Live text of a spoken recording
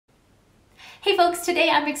Hey folks,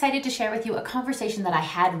 today I'm excited to share with you a conversation that I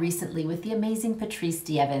had recently with the amazing Patrice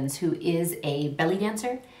D'Evans, who is a belly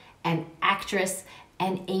dancer, an actress,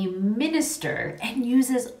 and a minister, and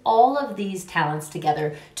uses all of these talents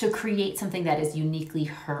together to create something that is uniquely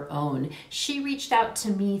her own. She reached out to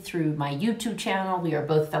me through my YouTube channel. We are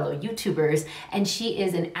both fellow YouTubers, and she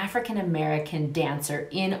is an African American dancer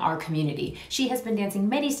in our community. She has been dancing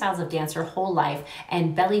many styles of dance her whole life,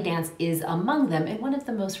 and belly dance is among them, and one of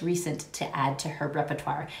the most recent to add to her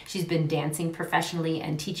repertoire. She's been dancing professionally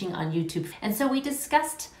and teaching on YouTube, and so we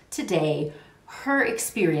discussed today her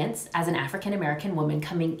experience as an African American woman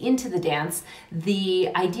coming into the dance, the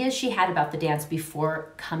ideas she had about the dance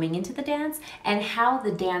before coming into the dance, and how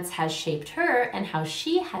the dance has shaped her and how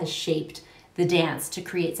she has shaped the dance to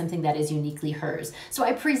create something that is uniquely hers. So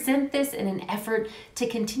I present this in an effort to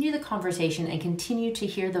continue the conversation and continue to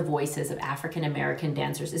hear the voices of African American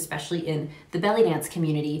dancers, especially in the belly dance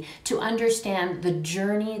community, to understand the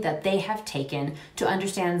journey that they have taken, to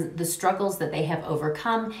understand the struggles that they have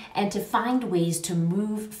overcome, and to find ways to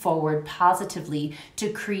move forward positively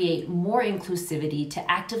to create more inclusivity,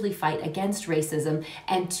 to actively fight against racism,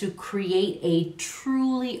 and to create a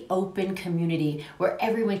truly open community where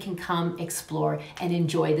everyone can come explore and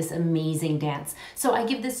enjoy this amazing dance. So I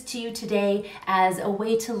give this to you today as a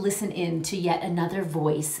way to listen in to yet another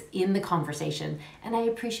voice in the conversation, and I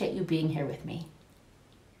appreciate you being here with me.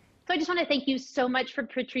 So I just want to thank you so much for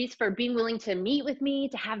Patrice for being willing to meet with me,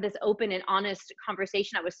 to have this open and honest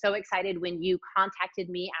conversation. I was so excited when you contacted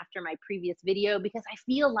me after my previous video, because I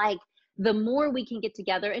feel like the more we can get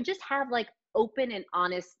together and just have like open and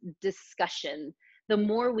honest discussion, the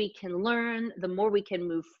more we can learn, the more we can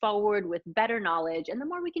move forward with better knowledge, and the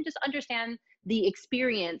more we can just understand the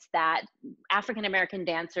experience that African American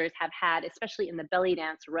dancers have had, especially in the belly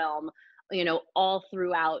dance realm, all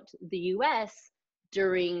throughout the US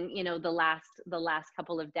during, the last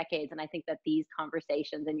couple of decades. And I think that these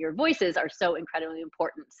conversations and your voices are so incredibly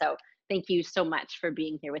important. So thank you so much for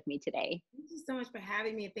being here with me today. Thank you so much for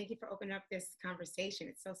having me, and thank you for opening up this conversation.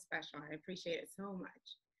 It's so special. I appreciate it so much.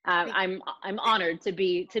 I'm honored to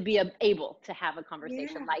be able to have a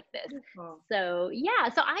conversation Yeah, like this. beautiful. So yeah,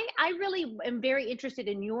 so I really am very interested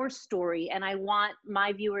in your story, and I want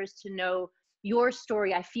my viewers to know your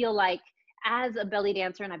story. I feel like as a belly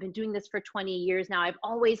dancer, and I've been doing this for 20 years now, I've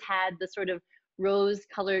always had the sort of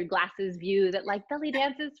rose-colored glasses view that like belly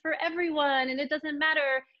dance is for everyone, and it doesn't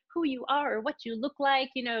matter who you are or what you look like,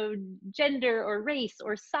 gender or race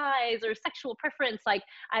or size or sexual preference. Like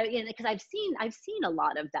because I've seen a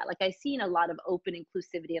lot of that. Like I've seen a lot of open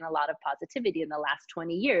inclusivity and a lot of positivity in the last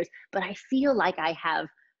 20 years, but I feel like I have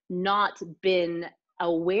not been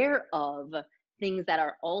aware of things that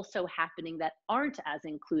are also happening that aren't as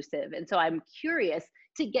inclusive. And so I'm curious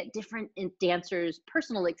to get different dancers'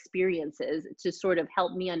 personal experiences to sort of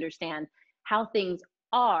help me understand how things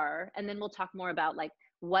are. And then we'll talk more about like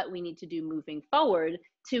what we need to do moving forward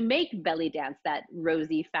to make belly dance that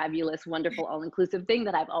rosy, fabulous, wonderful, all-inclusive thing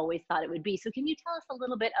that I've always thought it would be. So can you tell us a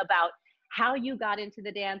little bit about how you got into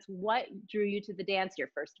the dance, what drew you to the dance, your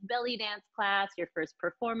first belly dance class, your first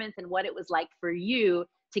performance, and what it was like for you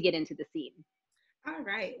to get into the scene? All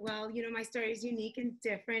right. Well, my story is unique and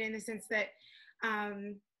different in the sense that,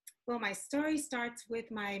 my story starts with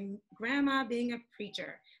my grandma being a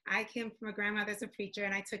preacher. I came from a grandma that's a preacher,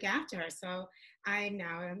 and I took after her. So I'm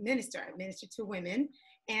now a minister. I minister to women.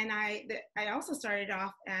 And I also started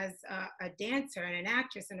off as a dancer and an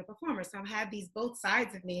actress and a performer. So I had these both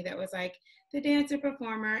sides of me that was like the dancer,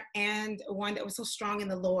 performer, and one that was so strong in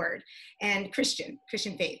the Lord and Christian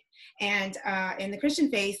faith. And in the Christian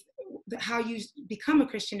faith, how you become a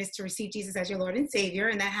Christian is to receive Jesus as your Lord and Savior.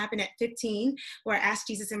 And that happened at 15, where I asked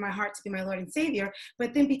Jesus in my heart to be my Lord and Savior.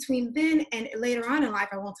 But then between then and later on in life,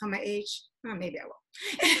 I won't tell my age. Oh, maybe I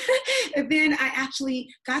will. And then I actually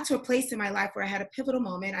got to a place in my life where I had a pivotal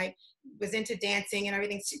moment. I was into dancing and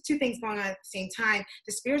everything, two things going on at the same time.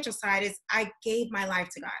 The spiritual side is I gave my life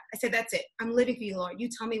to God. I said, that's it. I'm living for you, Lord. You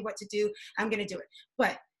tell me what to do. I'm going to do it.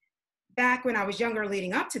 But back when I was younger,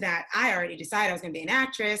 leading up to that, I already decided I was going to be an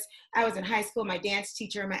actress. I was in high school. My dance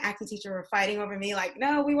teacher and my acting teacher were fighting over me. Like,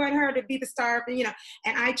 no, we want her to be the star. And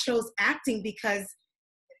I chose acting because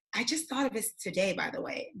I just thought of this today, by the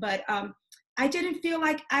way. But I didn't feel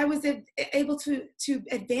like I was able to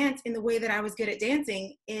advance in the way that I was good at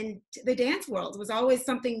dancing in the dance world. It was always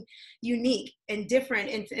something unique and different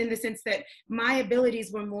in the sense that my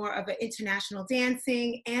abilities were more of an international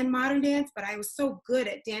dancing and modern dance, but I was so good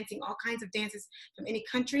at dancing all kinds of dances from any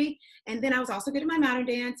country. And then I was also good at my modern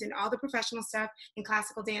dance and all the professional stuff and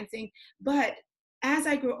classical dancing. But as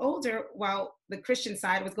I grew older, while the Christian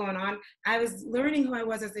side was going on, I was learning who I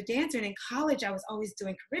was as a dancer. And in college, I was always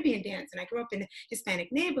doing Caribbean dance. And I grew up in a Hispanic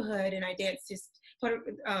neighborhood, and I danced just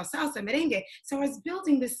salsa, merengue. So I was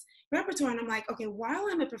building this repertoire, and I'm like, okay, while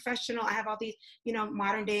I'm a professional, I have all these,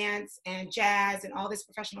 modern dance and jazz and all this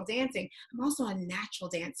professional dancing. I'm also a natural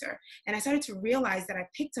dancer. And I started to realize that I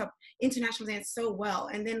picked up international dance so well.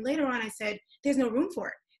 And then later on, I said, there's no room for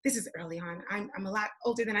it. This is early on. I'm a lot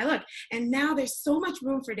older than I look. And now there's so much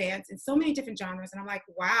room for dance in so many different genres. And I'm like,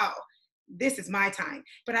 wow, this is my time.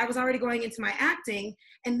 But I was already going into my acting.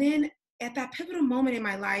 And then at that pivotal moment in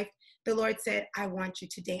my life, the Lord said, I want you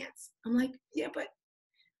to dance. I'm like, yeah, but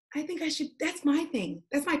I think I should, that's my thing.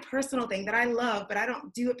 That's my personal thing that I love, but I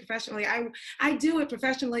don't do it professionally. I do it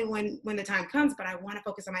professionally when the time comes, but I want to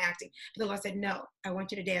focus on my acting. But the Lord said, no, I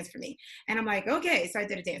want you to dance for me. And I'm like, okay. So I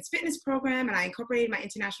did a dance fitness program, and I incorporated my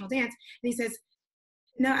international dance. And he says,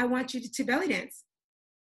 no, I want you to belly dance.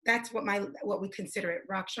 That's what we consider it,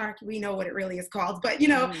 rock shark. We know what it really is called, but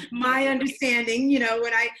my understanding, he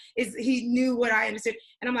knew what I understood.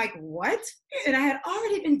 And I'm like, what? And I had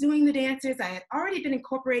already been doing the dances. I had already been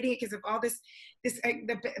incorporating it because of all the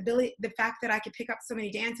ability, the fact that I could pick up so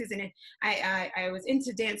many dances. And I was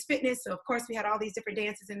into dance fitness. So of course we had all these different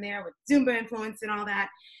dances in there with Zumba influence and all that.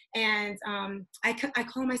 And I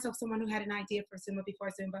call myself someone who had an idea for Zumba before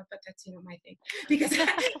Zumba, but that's, my thing. Because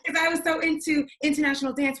I was so into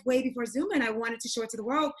international dance way before Zumba, and I wanted to show it to the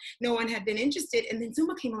world. No one had been interested. And then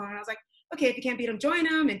Zumba came along, and I was like, okay, if you can't beat them, join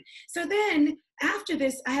them. And so then after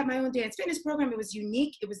this, I had my own dance fitness program. It was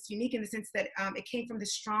unique. It was unique in the sense that it came from the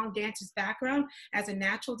strong dancer's background as a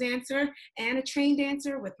natural dancer and a trained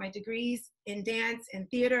dancer with my degrees in dance and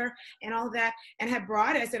theater and all that, and had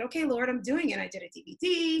brought it. I said, okay, Lord, I'm doing it. I did a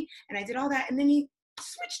DVD and I did all that. And then he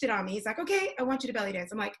switched it on me. He's like, okay, I want you to belly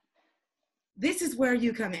dance. I'm like, this is where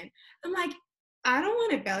you come in. I'm like, I don't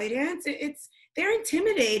want to belly dance. They're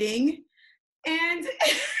intimidating. And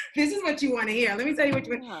this is what you want to hear. Let me tell you what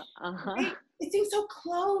you want. Uh-huh. It seems so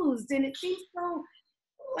closed, and it seems so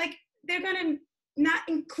like they're going to not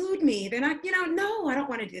include me. They're not, no, I don't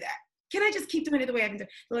want to do that. Can I just keep doing it the way I've been doing?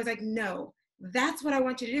 The Lord's like, no, that's what I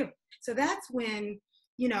want you to do. So that's when,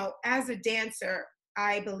 as a dancer,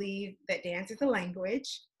 I believe that dance is a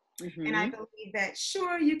language. Mm-hmm. And I believe that,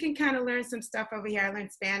 sure, you can kind of learn some stuff over here. I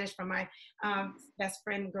learned Spanish from my best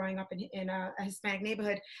friend growing up in a Hispanic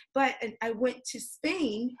neighborhood. But I went to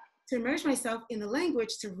Spain to immerse myself in the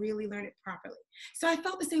language to really learn it properly. So I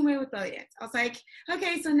felt the same way with belly dance. I was like,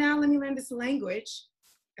 okay, so now let me learn this language.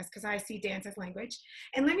 That's because I see dance as language.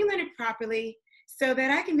 And let me learn it properly so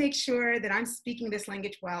that I can make sure that I'm speaking this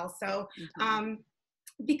language well. So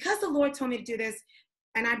because the Lord told me to do this,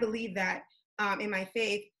 and I believe that in my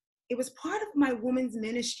faith, it was part of my women's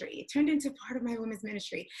ministry. It turned into part of my women's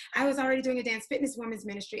ministry. I was already doing a dance fitness women's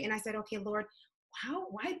ministry. And I said, okay, Lord,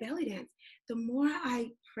 why belly dance? The more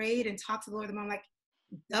I prayed and talked to the Lord, the more I'm like,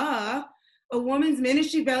 duh, a woman's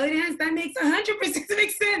ministry belly dance? That makes 100%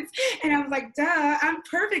 make sense. And I was like, duh, I'm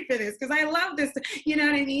perfect for this because I love this. You know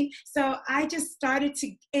what I mean? So I just started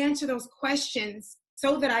to answer those questions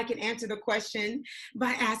so that I can answer the question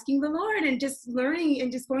by asking the Lord and just learning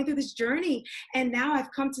and just going through this journey. And now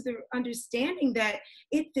I've come to the understanding that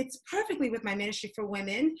it fits perfectly with my ministry for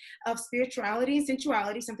women of spirituality and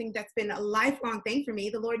sensuality, something that's been a lifelong thing for me.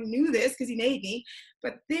 The Lord knew this because he made me,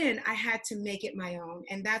 but then I had to make it my own.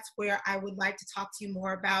 And that's where I would like to talk to you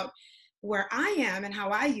more about where I am and how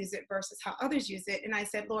I use it versus how others use it. And I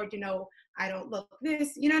said, Lord, I don't look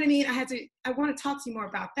this, you know what I mean? I want to talk to you more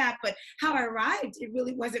about that, but how I arrived, it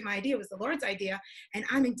really wasn't my idea, it was the Lord's idea. And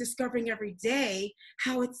I'm discovering every day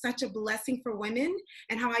how it's such a blessing for women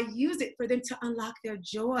and how I use it for them to unlock their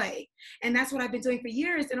joy. And that's what I've been doing for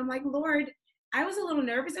years. And I'm like, Lord, I was a little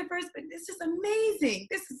nervous at first, but this is amazing.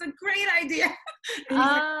 This is a great idea. And he's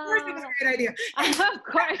like, of course it was a great idea. Of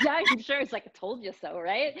course, I'm sure it's like, I told you so,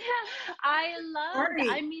 right? I love it.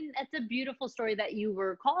 I mean, it's a beautiful story that you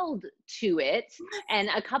were called to it. And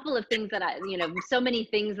a couple of things that so many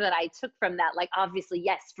things that I took from that, like obviously,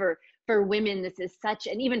 yes, for women, this is such,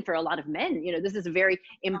 and even for a lot of men, this is a very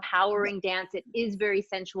empowering dance. It is very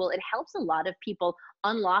sensual. It helps a lot of people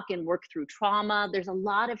unlock and work through trauma. There's a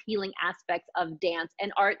lot of healing aspects of dance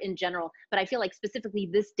and art in general, but I feel like specifically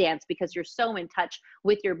this dance, because you're so in touch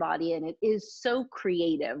with your body and it is so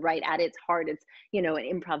creative, right? At its heart, it's,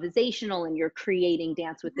 improvisational, and you're creating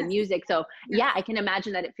dance with the music. So yeah, I can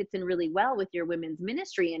imagine that it fits in really well with your women's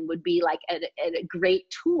ministry and would be like a great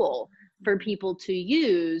tool for people to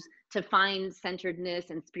use to find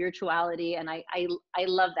centeredness and spirituality. And I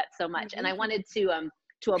love that so much. And I wanted to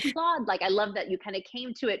to applaud. Like, I love that you kind of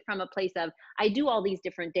came to it from a place of, I do all these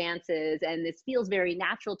different dances and this feels very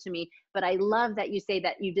natural to me. But I love that you say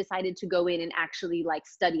that you decided to go in and actually like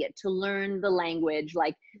study it, to learn the language,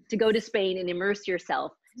 like to go to Spain and immerse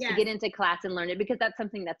yourself, to get into class and learn it, because that's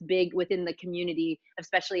something that's big within the community,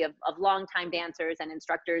 especially of longtime dancers and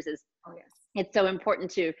instructors, is it's so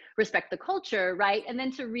important to respect the culture, right? And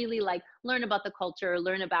then to really like learn about the culture,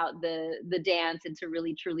 learn about the dance, and to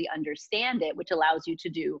really truly understand it, which allows you to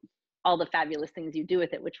do all the fabulous things you do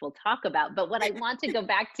with it, which we'll talk about. But what I want to go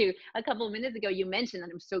back to a couple of minutes ago, you mentioned,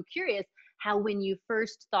 and I'm so curious, how when you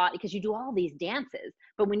first thought, because you do all these dances,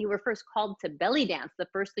 but when you were first called to belly dance, the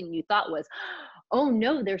first thing you thought was, oh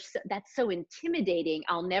no, that's so intimidating,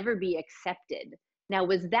 I'll never be accepted. Now,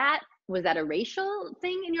 was that a racial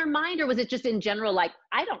thing in your mind, or was it just in general, like,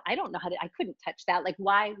 I don't know I couldn't touch that. Like,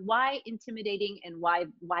 why intimidating, and why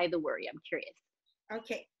the worry? I'm curious.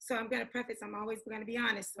 Okay, so I'm going to preface, I'm always going to be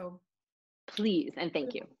honest, so. Please, and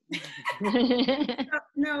thank you.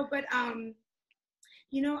 No, but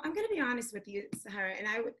you know, I'm going to be honest with you, Sahara, and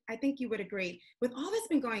I think you would agree. With all that's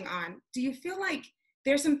been going on, do you feel like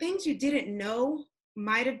there's some things you didn't know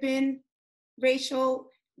might have been racial,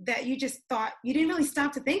 that you just thought, you didn't really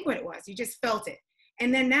stop to think what it was, you just felt it?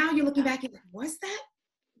 And then now you're looking back and like, was that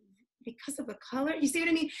because of the color? You see what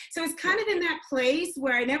I mean? So it's kind of in that place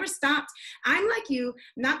where I never stopped. I'm like you,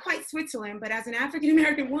 not quite Switzerland, but as an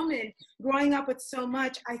African-American woman growing up with so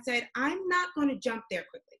much, I said, I'm not going to jump there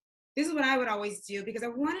quickly. This is what I would always do, because I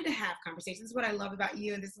wanted to have conversations. This is what I love about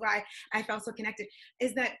you, and this is why I felt so connected,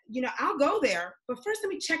 is that, you know, I'll go there, but first let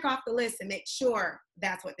me check off the list and make sure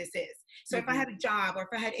that's what this is. So if I had a job, or if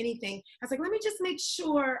I had anything, I was like, let me just make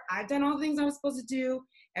sure I've done all the things I was supposed to do.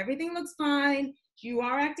 Everything looks fine. You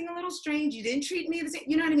are acting a little strange. You didn't treat me the same.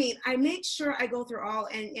 You know what I mean? I make sure I go through all,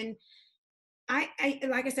 and I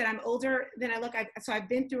like I said, I'm older than I look. So I've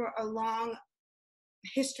been through a long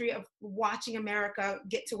history of watching America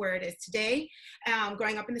get to where it is today,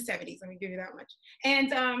 growing up in the 70s, let me give you that much.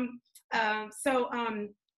 And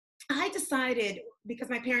I decided, because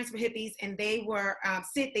my parents were hippies, and they were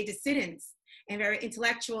they did sit-ins and very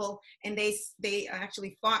intellectual, and they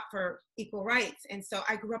actually fought for equal rights. And so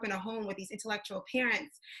I grew up in a home with these intellectual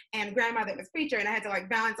parents and a grandmother that was preacher, and I had to like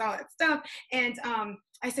balance all that stuff. And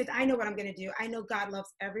I said, I know what I'm gonna do. I know God loves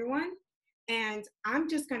everyone, and I'm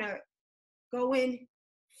just gonna go in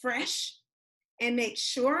fresh and make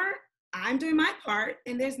sure I'm doing my part,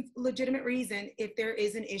 and there's legitimate reason if there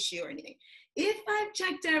is an issue or anything. If I've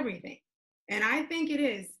checked everything, and I think it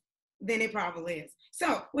is, then it probably is.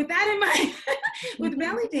 So with that in mind, with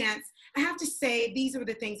belly dance, I have to say these are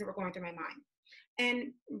the things that were going through my mind.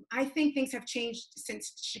 And I think things have changed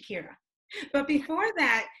since Shakira. But before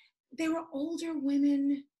that, there were older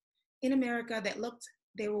women in America that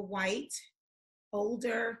they were white,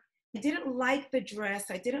 older. I didn't like the dress.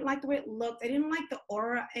 I didn't like the way it looked. I didn't like the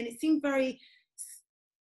aura. And it seemed very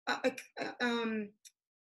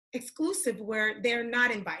exclusive, where they're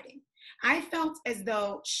not inviting. I felt as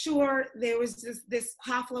though, sure, there was this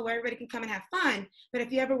hafla where everybody can come and have fun, but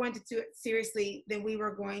if you ever wanted to do it seriously, then we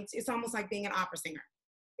were going to, it's almost like being an opera singer.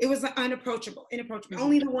 It was inapproachable.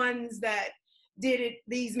 Only the ones that did it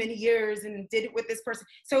these many years and did it with this person.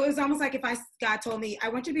 So it was almost like if God told me, I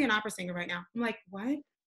want you to be an opera singer right now. I'm like, what?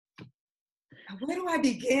 Where do I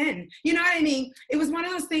begin? You know what I mean? It was one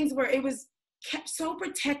of those things where it was kept so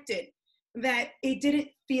protected that it didn't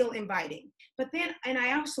feel inviting. But then, and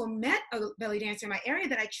I also met a belly dancer in my area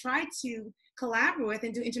that I tried to collaborate with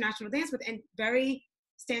and do international dance with, and very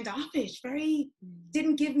standoffish,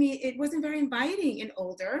 it wasn't very inviting and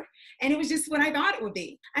older. And it was just what I thought it would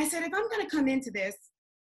be. I said, if I'm going to come into this,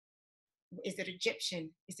 is it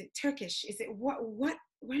Egyptian? Is it Turkish? Is it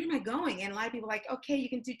where am I going? And a lot of people are like, okay, you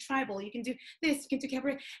can do tribal, you can do this, you can do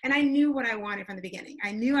cabaret. And I knew what I wanted from the beginning.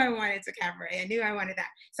 I knew I wanted to cabaret. I knew I wanted that.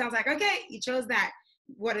 So I was like, okay, you chose that.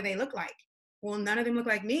 What do they look like? Well, none of them look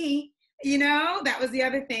like me. You know, that was the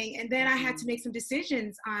other thing. And then I had to make some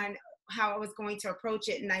decisions on how I was going to approach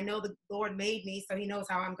it. And I know the Lord made me, so he knows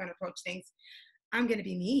how I'm going to approach things. I'm going to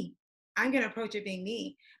be me. I'm going to approach it being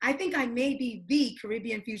me. I think I may be the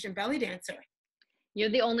Caribbean fusion belly dancer. You're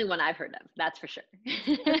the only one I've heard of, that's for sure.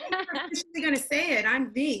 I'm officially going to say it.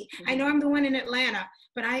 I'm the. I know I'm the one in Atlanta,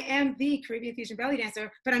 but I am the Caribbean fusion belly dancer,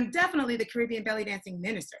 but I'm definitely the Caribbean belly dancing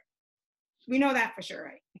minister. We know that for sure,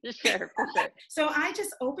 right? For sure. So I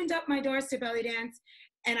just opened up my doors to belly dance,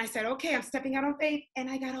 and I said, okay, I'm stepping out on faith. And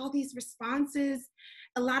I got all these responses.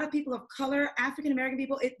 A lot of people of color, African-American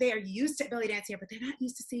people, they are used to belly dance here, but they're not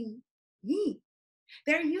used to seeing me.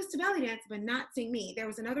 They're used to belly dance, but not seeing me. There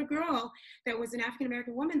was another girl that was an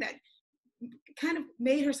African-American woman that kind of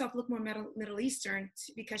made herself look more Middle Eastern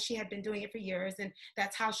because she had been doing it for years, and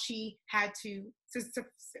that's how she had to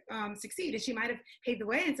succeed. And she might have paved the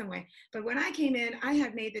way in some way. But when I came in, I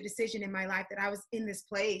had made the decision in my life that I was in this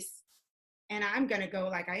place, and I'm gonna go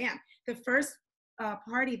like I am. The first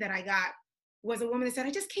party that I got was a woman that said,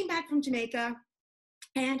 "I just came back from Jamaica,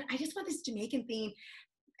 and I just want this Jamaican theme."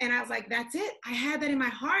 And I was like, that's it. I had that in my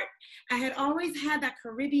heart. I had always had that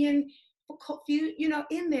Caribbean,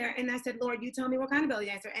 in there. And I said, Lord, you tell me what kind of belly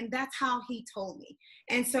dancer. And that's how he told me.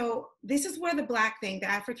 And so this is where the Black thing, the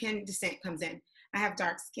African descent comes in. I have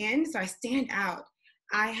dark skin, so I stand out.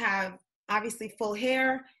 I have obviously full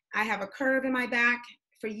hair. I have a curve in my back.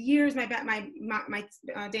 For years, my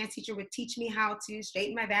dance teacher would teach me how to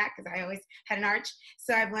straighten my back because I always had an arch.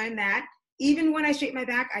 So I've learned that. Even when I straighten my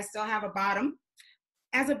back, I still have a bottom.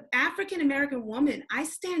 As an African-American woman, I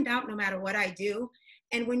stand out no matter what I do.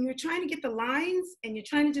 And when you're trying to get the lines and you're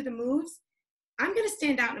trying to do the moves, I'm going to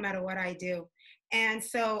stand out no matter what I do. And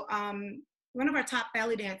so one of our top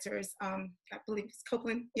belly dancers, I believe it's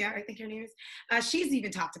Copeland, yeah, I think her name is, she's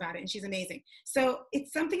even talked about it, and she's amazing. So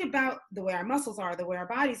it's something about the way our muscles are, the way our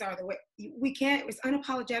bodies are, the way it's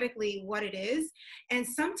unapologetically what it is. And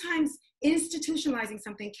sometimes institutionalizing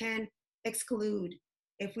something can exclude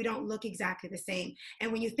if we don't look exactly the same.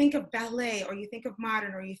 And when you think of ballet, or you think of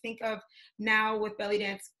modern, or you think of now with belly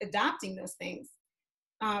dance adopting those things,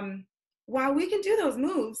 while we can do those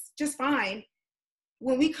moves just fine,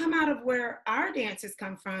 when we come out of where our dances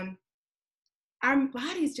come from, our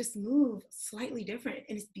bodies just move slightly different,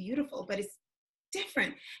 and it's beautiful, but it's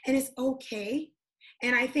different, and it's okay.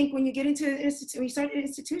 And I think when you get into when you start to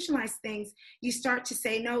institutionalize things, you start to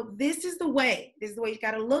say, no, this is the way. This is the way you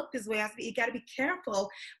got to look. This is the way it has to be. You got to be careful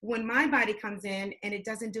when my body comes in and it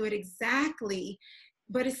doesn't do it exactly,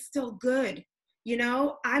 but it's still good.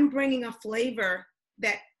 I'm bringing a flavor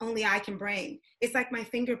that only I can bring. It's like my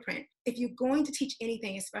fingerprint. If you're going to teach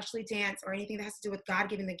anything, especially dance or anything that has to do with God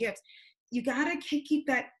giving the gifts, you got to keep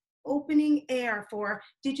that opening air for,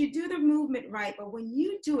 did you do the movement right? But when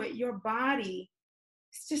you do it, your body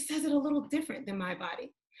just says it a little different than my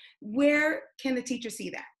body. Where can the teacher see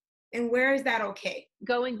that? And where is that okay?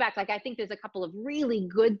 Going back, I think there's a couple of really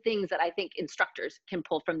good things that I think instructors can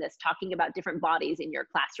pull from this, talking about different bodies in your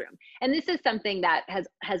classroom. And this is something that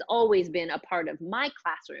has always been a part of my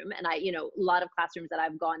classroom. And a lot of classrooms that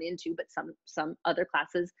I've gone into, but some other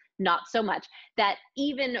classes, not so much, that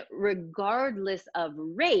even regardless of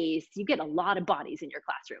race, you get a lot of bodies in your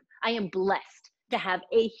classroom. I am blessed to have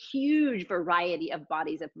a huge variety of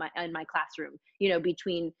bodies in my classroom,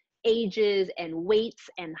 between ages and weights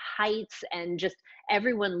and heights, and just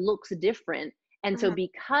everyone looks different. And so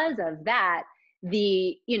because of that,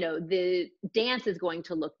 the dance is going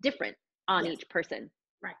to look different on each person.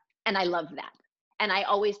 Right. And I love that. And I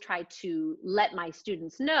always try to let my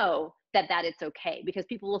students know that it's okay, because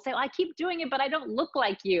people will say, I keep doing it, but I don't look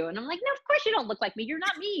like you. And I'm like, no, of course you don't look like me. You're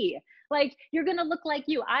not me. You're going to look like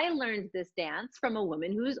you. I learned this dance from a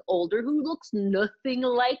woman who's older, who looks nothing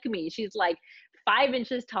like me. She's 5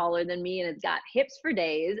 inches taller than me, and it's got hips for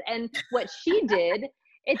days. And what she did,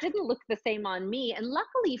 it didn't look the same on me. And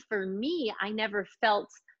luckily for me, I never felt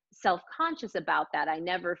self-conscious about that. I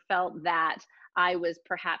never felt that I was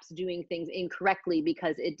perhaps doing things incorrectly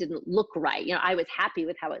because it didn't look right. I was happy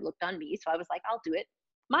with how it looked on me. So I was like, I'll do it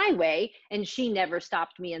my way. And she never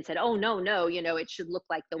stopped me and said, oh, no, it should look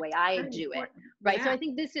like the way I do it. Right. Yeah. So I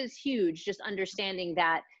think this is huge, just understanding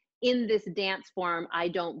that in this dance form, I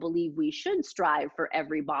don't believe we should strive for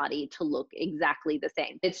everybody to look exactly the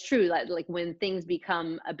same. It's true that when things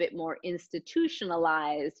become a bit more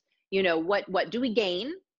institutionalized, what do we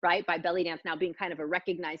gain, right? By belly dance now being kind of a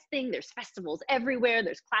recognized thing. There's festivals everywhere.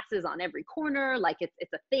 There's classes on every corner.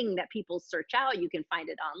 It's a thing that people search out. You can find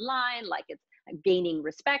it online. It's gaining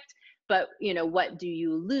respect. But, what do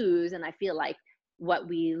you lose? And I feel like what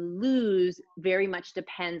we lose very much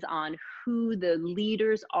depends on who the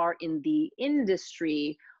leaders are in the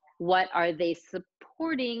industry. What are they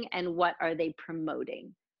supporting and what are they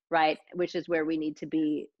promoting, right? Which is where we need to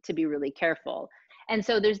be really careful. And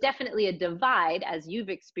so there's definitely a divide, as you've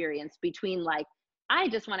experienced, between I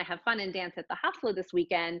just want to have fun and dance at the Hafla this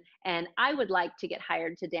weekend, and I would like to get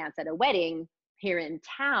hired to dance at a wedding here in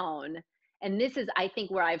town. And this is, I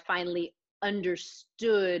think, where I finally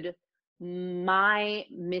understood my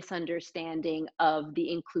misunderstanding of the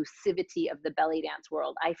inclusivity of the belly dance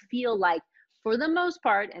world. I feel like, for the most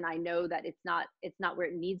part, and I know that it's not where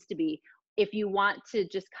it needs to be, if you want to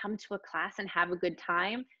just come to a class and have a good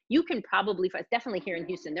time, you can probably, definitely here in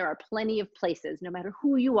Houston, there are plenty of places, no matter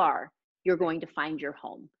who you are, you're going to find your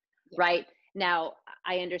home, right? Now,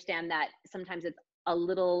 I understand that sometimes it's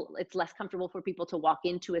it's less comfortable for people to walk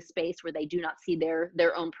into a space where they do not see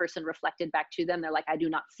their own person reflected back to them. They're like, I do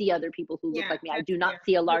not see other people who look like me. I do not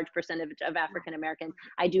see a large percentage of African Americans.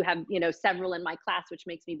 I do have, several in my class, which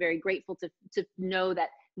makes me very grateful to know that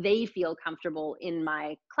they feel comfortable in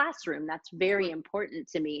my classroom. That's very important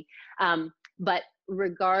to me. But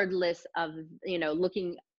regardless of,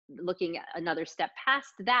 looking another step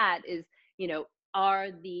past that is, are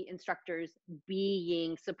the instructors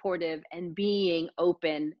being supportive and being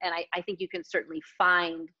open? And I think you can certainly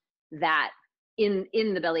find that in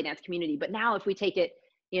the belly dance community. But now if we take it,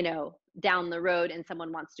 down the road and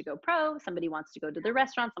someone wants to go pro, somebody wants to go to the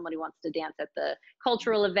restaurant, somebody wants to dance at the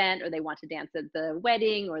cultural event, or they want to dance at the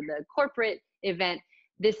wedding or the corporate event,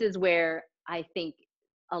 this is where I think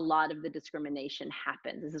a lot of the discrimination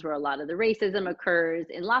happens. This is where a lot of the racism occurs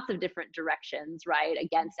in lots of different directions, right?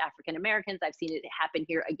 Against African Americans. I've seen it happen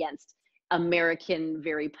here against American,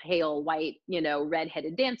 very pale, white,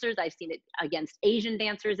 redheaded dancers. I've seen it against Asian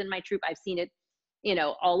dancers in my troupe. I've seen it,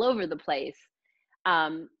 all over the place.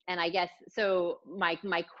 And I guess, so my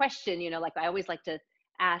question, like I always like to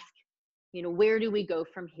ask, where do we go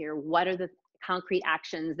from here? What are the concrete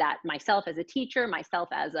actions that myself as a teacher, myself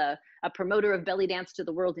as a promoter of belly dance to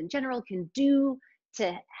the world in general can do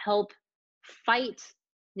to help fight,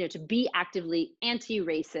 to be actively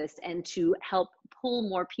anti-racist and to help pull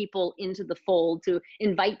more people into the fold, to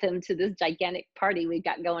invite them to this gigantic party we've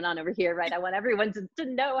got going on over here, right? I want everyone to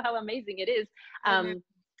know how amazing it is.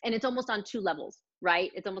 And it's almost on two levels, right?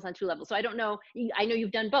 It's almost on two levels. So I don't know, I know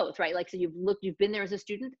you've done both, right? Like, so you've been there as a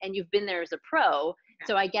student and you've been there as a pro.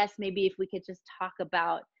 So I guess maybe if we could just talk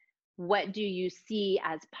about, what do you see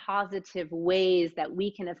as positive ways that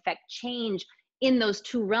we can affect change in those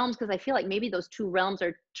two realms? Because I feel like maybe those two realms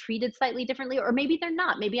are treated slightly differently, or maybe they're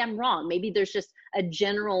not. Maybe I'm wrong. Maybe there's just a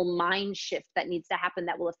general mind shift that needs to happen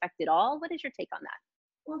that will affect it all. What is your take on that?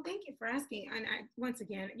 Well, thank you for asking. And once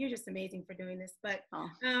again, you're just amazing for doing this, but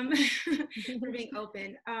for being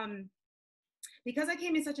open. Because I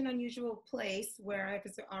came in such an unusual place where I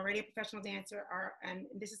was already a professional dancer, and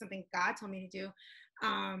this is something God told me to do,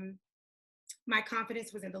 my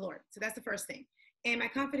confidence was in the Lord. So that's the first thing. And my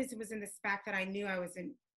confidence was in this fact that I knew I was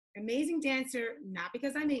an amazing dancer, not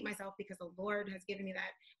because I made myself, because the Lord has given me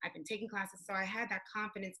that. I've been taking classes, so I had that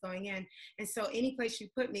confidence going in. And so any place you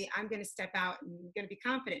put me, I'm going to step out and I'm going to be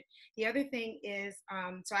confident. The other thing is,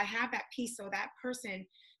 so I have that piece. So that person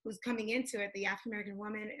who's coming into it, the African-American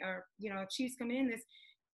woman, or, if she's coming in this,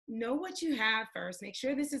 know what you have first. Make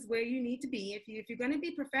sure this is where you need to be. If you're going to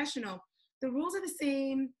be professional, the rules are the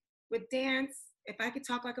same with dance. If I could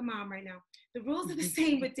talk like a mom right now, the rules are the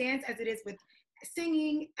same with dance as it is with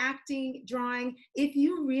singing, acting, drawing. If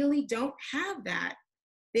you really don't have that,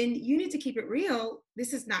 then you need to keep it real.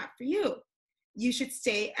 This is not for you. You should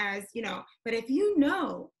stay as, but if you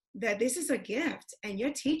know that this is a gift and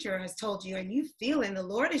your teacher has told you and you feel and the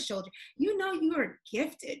Lord has showed you, you are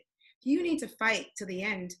gifted. You need to fight to the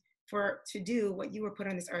end to do what you were put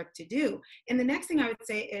on this earth to do. And the next thing I would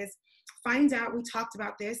say is find out, we talked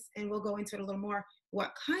about this and we'll go into it a little more,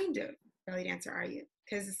 what kind of belly dancer are you?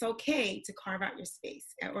 Because it's okay to carve out your space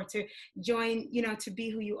or to join, to be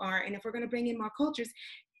who you are. And if we're going to bring in more cultures,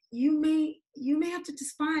 you may have to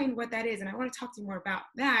define what that is. And I want to talk to you more about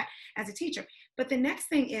that as a teacher. But the next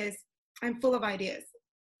thing is, I'm full of ideas.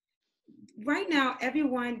 Right now,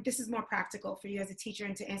 everyone, this is more practical for you as a teacher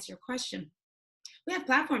and to answer your question. We have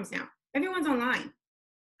platforms now. Everyone's online.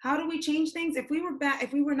 How do we change things? If we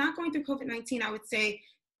were not going through COVID-19, I would say,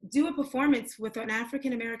 do a performance with an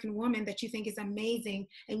African-American woman that you think is amazing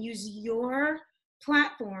and use your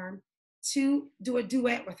platform to do a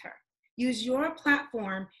duet with her. Use your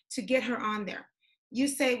platform to get her on there. You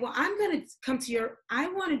say, well, I'm going to come to I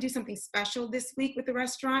want to do something special this week with the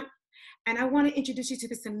restaurant, and I want to introduce you to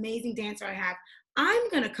this amazing dancer I have. I'm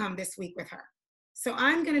going to come this week with her. So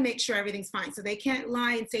I'm going to make sure everything's fine. So they can't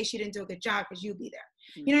lie and say she didn't do a good job because you'll be there.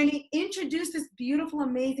 Mm-hmm. You know what I mean? Introduce this beautiful,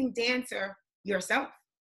 amazing dancer yourself.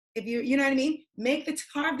 If you know what I mean? Make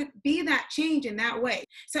be that change in that way.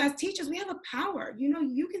 So as teachers, we have a power.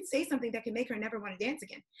 You can say something that can make her never want to dance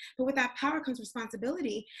again. But with that power comes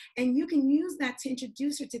responsibility. And you can use that to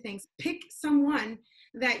introduce her to things. Pick someone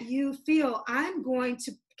that you feel, I'm going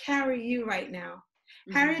to carry you right now.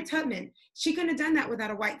 Mm-hmm. Harriet Tubman, she couldn't have done that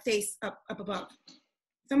without a white face up above.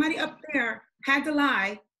 Somebody up there had to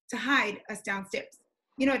lie to hide us downstairs,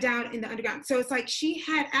 down in the underground. So it's like she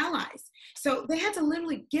had allies. So they had to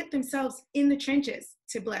literally get themselves in the trenches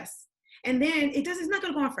to bless. And then it's not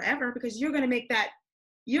going to go on forever because you're going to make that,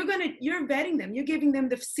 you're vetting them. You're giving them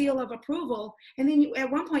the seal of approval. And then at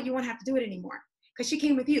one point you won't have to do it anymore because she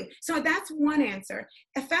came with you. So that's one answer.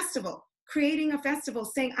 A festival. creating a festival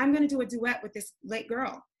saying, I'm going to do a duet with this late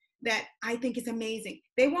girl that I think is amazing.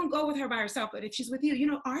 They won't go with her by herself, but if she's with you, you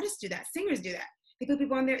know, artists do that, singers do that. They put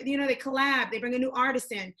people on there, you know, they collab, they bring a new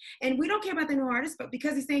artist in. And we don't care about the new artist, but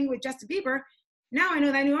because he's singing with Justin Bieber, now I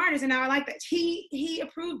know that new artist and now I like that. He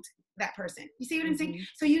approved that person. You see what I'm saying?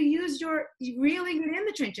 So you really get in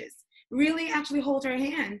the trenches, really actually hold her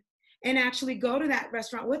hand and actually go to that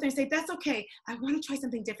restaurant with her and say, that's okay. I want to try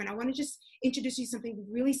something different. I want to just introduce you to something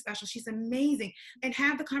really special. She's amazing. And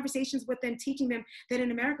have the conversations with them, teaching them that in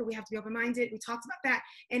America, we have to be open-minded. We talked about that.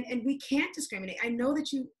 And we can't discriminate. I know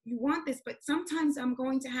that you want this, but sometimes I'm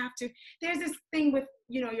going to have to, there's this thing with,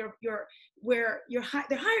 you know,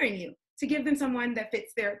 they're hiring you to give them someone that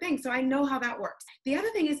fits their thing. So I know how that works. The other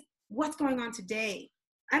thing is what's going on today.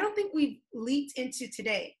 I don't think we've leaked into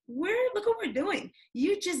today. Look what we're doing.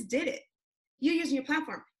 You just did it. You're using your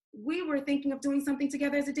platform. We were thinking of doing something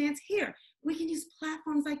together as a dance here. We can use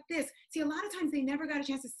platforms like this. See, a lot of times they never got a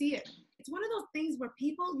chance to see it. It's one of those things where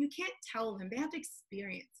people, you can't tell them, they have to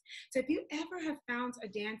experience. So if you ever have found a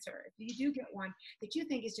dancer, if you do get one that you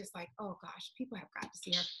think is just like, oh gosh, people have got to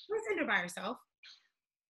see her, don't send her by herself.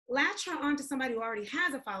 Latch her onto somebody who already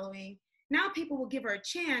has a following. Now people will give her a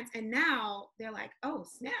chance, and now they're like, oh,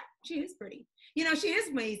 snap, she is pretty. You know, she is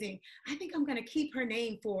amazing. I think I'm going to keep her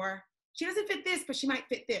name for, she doesn't fit this, but she might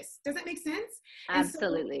fit this. Does that make sense?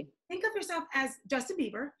 Absolutely. And so think of yourself as Justin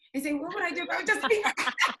Bieber and say, what would I do if I was Justin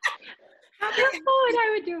Bieber? What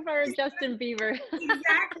I would do for Justin Bieber.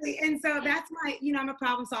 Exactly. And so that's I'm a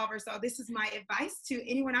problem solver. So this is my advice to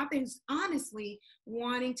anyone out there who's honestly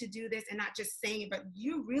wanting to do this and not just saying it, but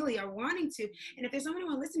you really are wanting to. And if there's someone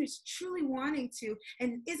who listens who's truly wanting to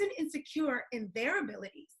and isn't insecure in their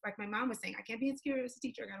abilities, like my mom was saying, I can't be insecure as a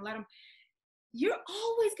teacher. I got to let them. You're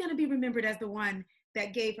always going to be remembered as the one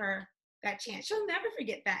that gave her that chance. She'll never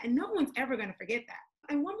forget that. And no one's ever going to forget that.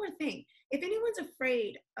 And one more thing, if anyone's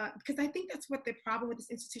afraid, because I think that's what the problem with this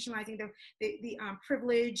institutionalizing the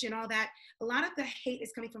privilege and all that, a lot of the hate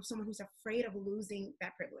is coming from someone who's afraid of losing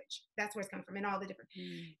that privilege. That's where it's coming from, and all the different.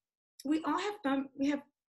 We all have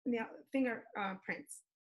fingerprints.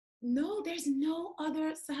 No, there's no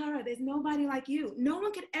other Sahara. There's nobody like you. No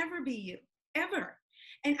one could ever be you, ever.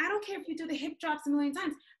 And I don't care if you do the hip drops a million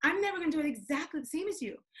times. I'm never going to do it exactly the same as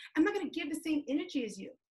you. I'm not going to give the same energy as you.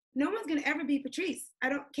 No one's going to ever be Patrice. I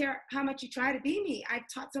don't care how much you try to be me. I've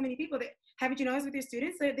taught so many people that, haven't you noticed with your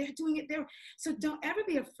students? They're doing it there. So don't ever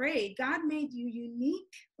be afraid. God made you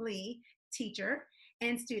uniquely teacher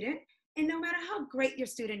and student. And no matter how great your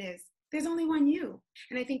student is, there's only one you.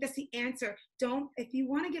 And I think that's the answer. If you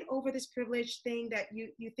want to get over this privilege thing that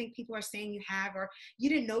you think people are saying you have, or you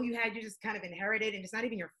didn't know you had, you just kind of inherited and it's not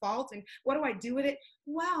even your fault. And what do I do with it?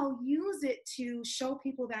 Well, use it to show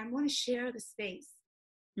people that I want to share the space.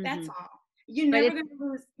 That's all. You're never going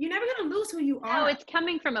to lose who you are. No, it's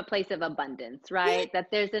coming from a place of abundance, right? Yeah. That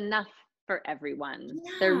there's enough for everyone.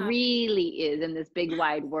 Yeah. There really is in this big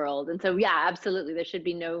wide world. And so, yeah, absolutely. There should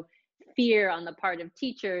be no fear on the part of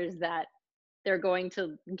teachers that they're going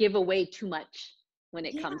to give away too much when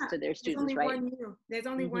it comes to their students, right? There's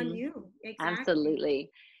only one you. Exactly. Absolutely.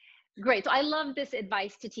 Great. So I love this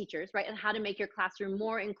advice to teachers, right? On how to make your classroom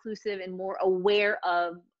more inclusive and more aware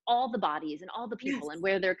of all the bodies and all the people and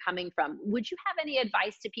where they're coming from. Would you have any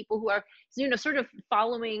advice to people who are, sort of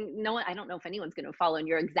following, I don't know if anyone's going to follow in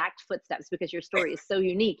your exact footsteps because your story is so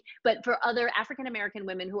unique, but for other African-American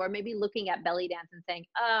women who are maybe looking at belly dance and saying,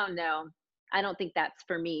 oh no, I don't think that's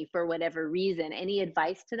for me for whatever reason. Any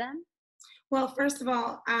advice to them? Well, first of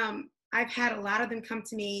all, I've had a lot of them come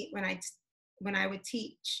to me when I would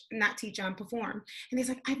perform. And they're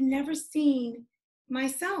like, I've never seen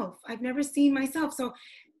myself. So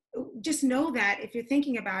just know that if you're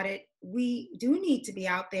thinking about it, we do need to be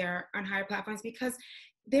out there on higher platforms because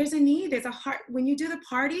there's a need, there's a heart. When you do the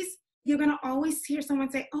parties, you're going to always hear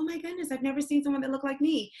someone say, oh my goodness, I've never seen someone that looked like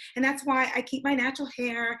me. And that's why I keep my natural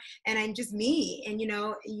hair and I'm just me. And you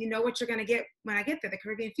know what you're going to get when I get there, the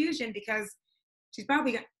Caribbean fusion, because she's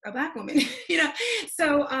probably a Black woman,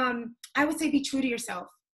 So I would say be true to yourself.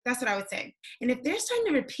 That's what I would say. And if they're starting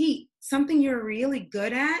to repeat something you're really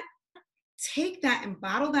good at, take that and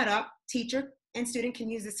bottle that up. Teacher and student can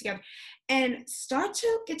use this together and start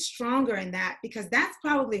to get stronger in that because that's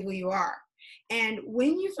probably who you are. And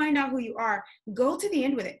when you find out who you are, go to the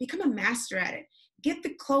end with it. Become a master at it. Get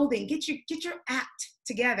the clothing, get your act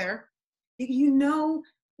together. You know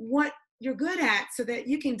what you're good at so that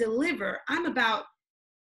you can deliver. I'm about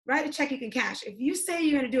write a check you can cash. If you say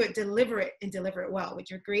you're going to do it, deliver it and deliver it well. Would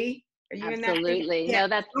you agree? Are you in that? Absolutely. Yeah.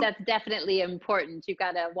 No, that's definitely important. You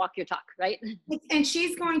got to walk your talk, right? And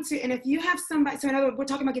she's going to, and if you have somebody, so in other words, we're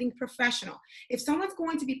talking about getting professional. If someone's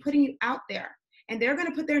going to be putting you out there and they're going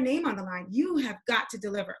to put their name on the line, you have got to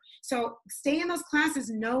deliver. So stay in those classes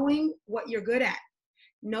knowing what you're good at,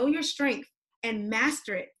 know your strength, and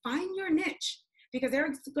master it. Find your niche, because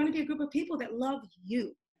there's going to be a group of people that love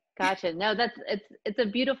you. Gotcha. No, it's a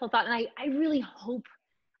beautiful thought. And I really hope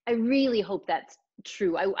that's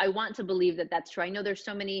true. I want to believe that that's true. I know there's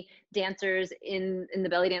so many dancers in the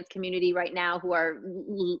belly dance community right now who are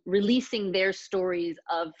releasing their stories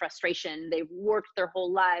of frustration. They've worked their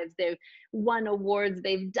whole lives. They've won awards.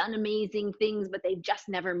 They've done amazing things, but they've just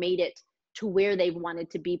never made it to where they've wanted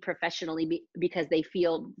to be professionally because they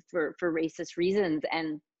feel for racist reasons.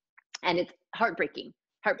 And it's heartbreaking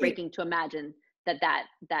to imagine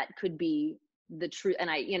that could be the truth. And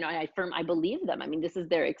I believe them. I mean, this is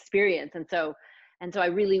their experience. And so I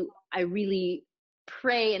really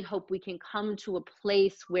pray and hope we can come to a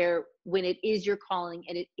place where, when it is your calling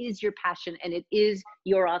and it is your passion and it is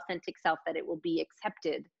your authentic self, that it will be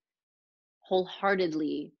accepted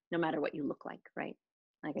wholeheartedly, no matter what you look like, right?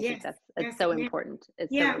 Like, I think that's so important.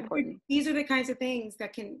 It's so important. These are the kinds of things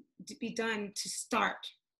that can be done to start,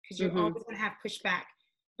 because you're always going to have pushback.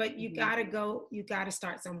 But you gotta go. You gotta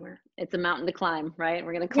start somewhere. It's a mountain to climb, right?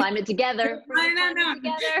 We're gonna climb it together.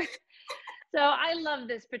 Together. So I love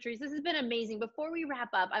this, Patrice. This has been amazing. Before we wrap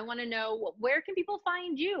up, I want to know, where can people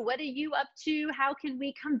find you? What are you up to? How can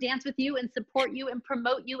we come dance with you and support you and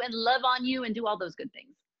promote you and love on you and do all those good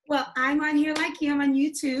things? Well, I'm on here like you. I'm on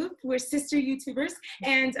YouTube. We're sister YouTubers.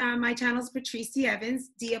 And my channel is Patrice D'Evans,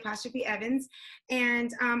 D''Evans.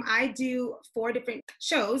 And I do 4 different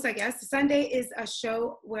shows, I guess. Sunday is a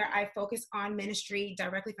show where I focus on ministry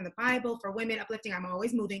directly from the Bible for women, uplifting. I'm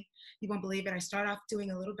always moving. You won't believe it. I start off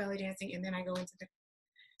doing a little belly dancing, and then I go into the...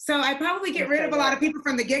 So I probably get rid of a lot of people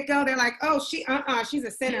from the get-go. They're like, oh, she's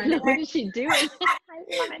a sinner. What is she doing?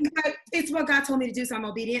 But it's what God told me to do, so I'm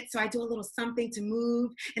obedient. So I do a little something to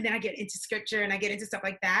move, and then I get into scripture and I get into stuff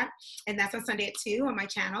like that. And that's on Sunday at 2 on my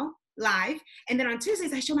channel, live. And then on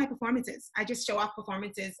Tuesdays, I show my performances. I just show off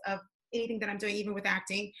performances of anything that I'm doing, even with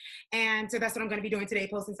acting. And so that's what I'm going to be doing today,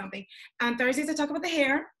 posting something. On Thursdays, I talk about the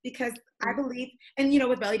hair, because I believe, and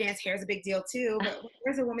with belly dance, hair is a big deal too, but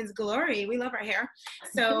there's a woman's glory. We love our hair.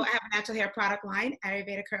 So I have a natural hair product line,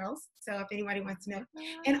 Ayurveda Curls. So if anybody wants to know.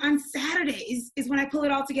 And on Saturdays is when I pull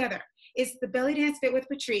it all together. It's the Belly Dance Fit with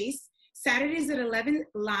Patrice. Saturdays at 11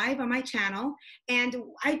 live on my channel. And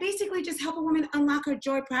I basically just help a woman unlock her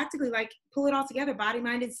joy practically, like pull it all together, body,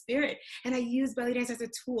 mind, and spirit. And I use belly dance as a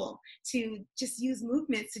tool to just use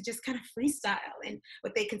movements to just kind of freestyle, and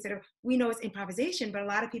what they consider, we know it's improvisation, but a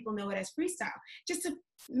lot of people know it as freestyle, just to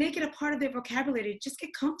make it a part of their vocabulary, to just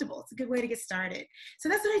get comfortable. It's a good way to get started. So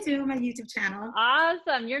that's what I do on my YouTube channel.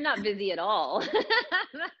 Awesome. You're not busy at all.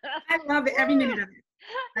 I love it, every minute of it.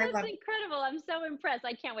 That's incredible. I'm so impressed.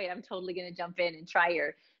 I can't wait. I'm totally going to jump in and try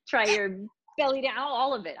your belly down,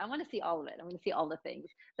 all of it. I want to see all of it. I want to see all the things.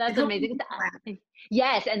 That's amazing.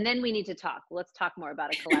 Yes. And then we need to talk. Let's talk more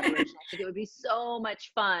about a collaboration. I think it would be so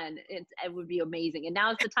much fun. It would be amazing. And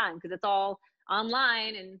now's the time, because it's all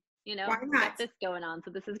online, and we got this going on. So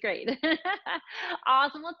this is great.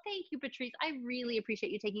 Awesome. Well, thank you, Patrice. I really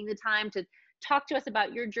appreciate you taking the time to talk to us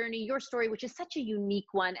about your journey, your story, which is such a unique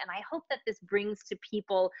one. And I hope that this brings to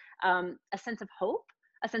people a sense of hope,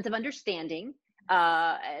 a sense of understanding,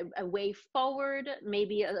 a way forward,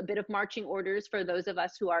 maybe a bit of marching orders for those of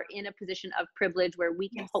us who are in a position of privilege, where we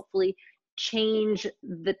can hopefully change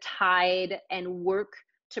the tide and work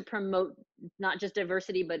to promote not just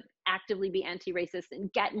diversity, but actively be anti-racist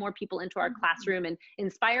and get more people into our classroom and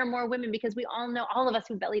inspire more women, because we all know, all of us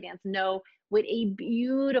who belly dance know what a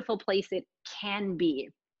beautiful place it can be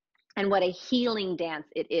and what a healing dance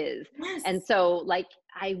it is. Yes. And so,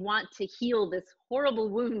 I want to heal this horrible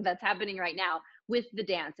wound that's happening right now with the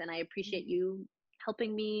dance. And I appreciate you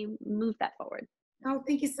helping me move that forward. Oh,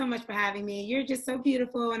 thank you so much for having me. You're just so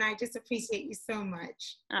beautiful, and I just appreciate you so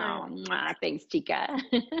much. Oh, thanks, Chica.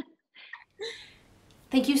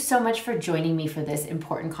 Thank you so much for joining me for this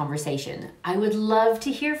important conversation. I would love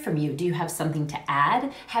to hear from you. Do you have something to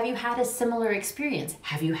add? Have you had a similar experience?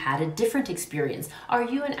 Have you had a different experience? Are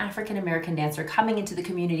you an African American dancer coming into the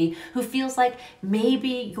community who feels like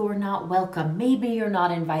maybe you're not welcome, maybe you're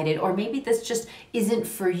not invited, or maybe this just isn't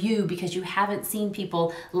for you because you haven't seen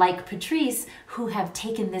people like Patrice who have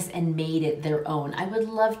taken this and made it their own? I would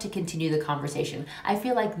love to continue the conversation. I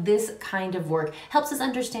feel like this kind of work helps us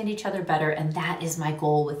understand each other better, and that is my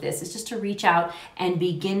goal with this, is just to reach out and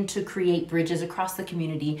begin to create bridges across the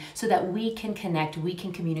community so that we can connect, we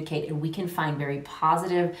can communicate, and we can find very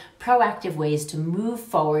positive, proactive ways to move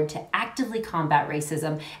forward, to actively combat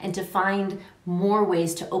racism, and to find more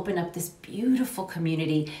ways to open up this beautiful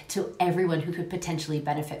community to everyone who could potentially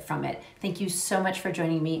benefit from it. Thank you so much for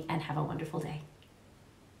joining me, and have a wonderful day.